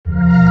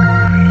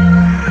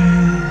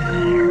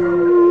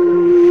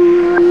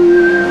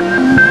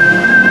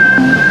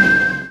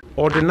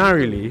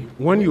Ordinarily,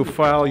 when you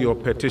file your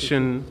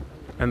petition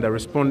and the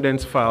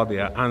respondents file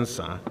their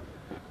answer,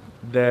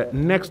 the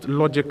next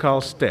logical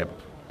step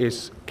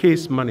is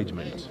case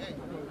management,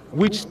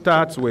 which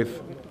starts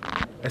with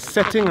a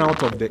setting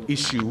out of the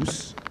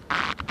issues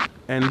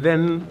and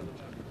then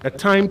a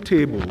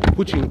timetable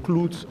which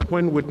includes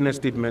when witness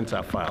statements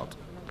are filed.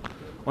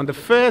 On the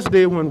first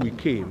day when we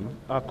came,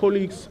 our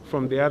colleagues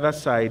from the other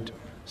side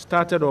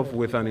started off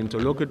with an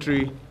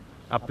interlocutory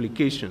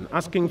application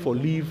asking for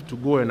leave to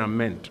go and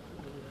amend.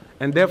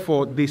 And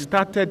therefore, they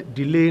started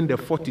delaying the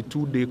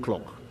 42-day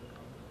clock.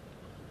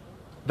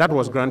 That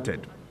was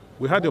granted.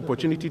 We had the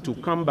opportunity to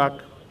come back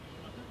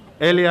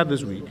earlier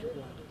this week,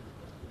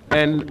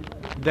 and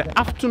the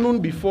afternoon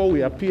before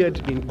we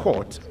appeared in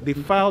court, they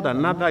filed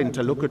another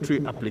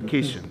interlocutory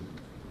application,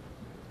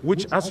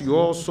 which, as you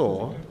all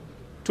saw,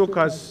 took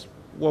us,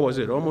 what was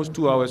it, almost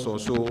 2 hours or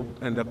so,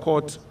 and the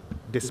court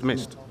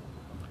dismissed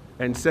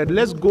and said,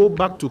 let's go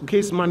back to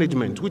case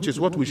management, which is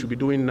what we should be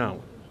doing now.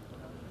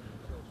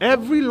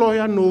 Every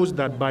lawyer knows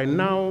that by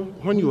now,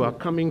 when you are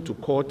coming to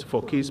court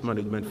for case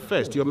management,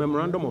 first, your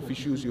memorandum of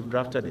issues, you've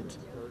drafted it.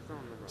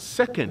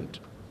 Second,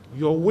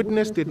 your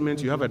witness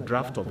statement, you have a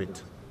draft of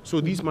it.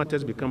 So these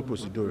matters become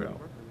procedural.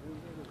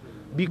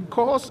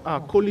 Because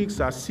our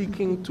colleagues are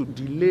seeking to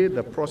delay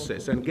the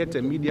process and get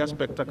a media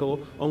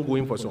spectacle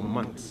ongoing for some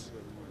months,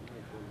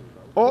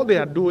 all they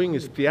are doing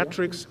is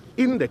theatrics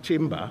in the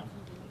chamber,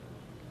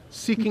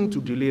 seeking to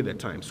delay the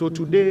time. So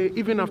today,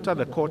 even after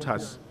the court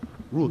has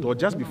ruled, or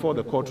just before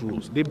the court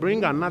rules, they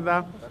bring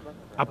another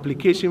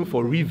application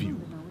for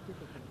review.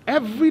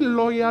 Every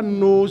lawyer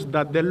knows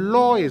that the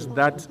law is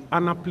that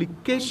an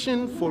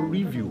application for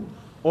review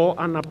or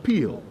an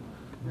appeal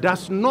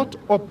does not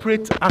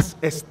operate as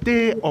a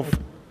stay of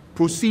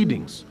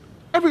proceedings.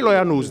 Every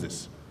lawyer knows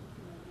this.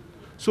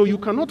 So you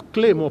cannot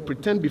claim or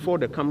pretend before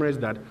the cameras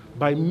that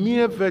by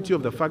mere virtue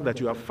of the fact that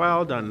you have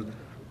filed an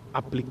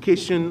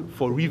application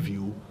for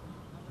review,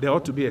 there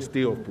ought to be a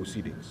stay of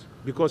proceedings.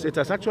 Because it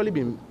has actually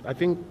been, I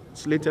think,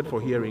 slated for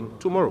hearing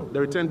tomorrow.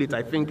 The return date,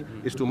 I think,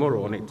 is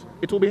tomorrow on it.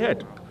 It will be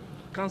heard.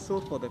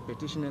 Counsel for the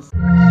petitioners.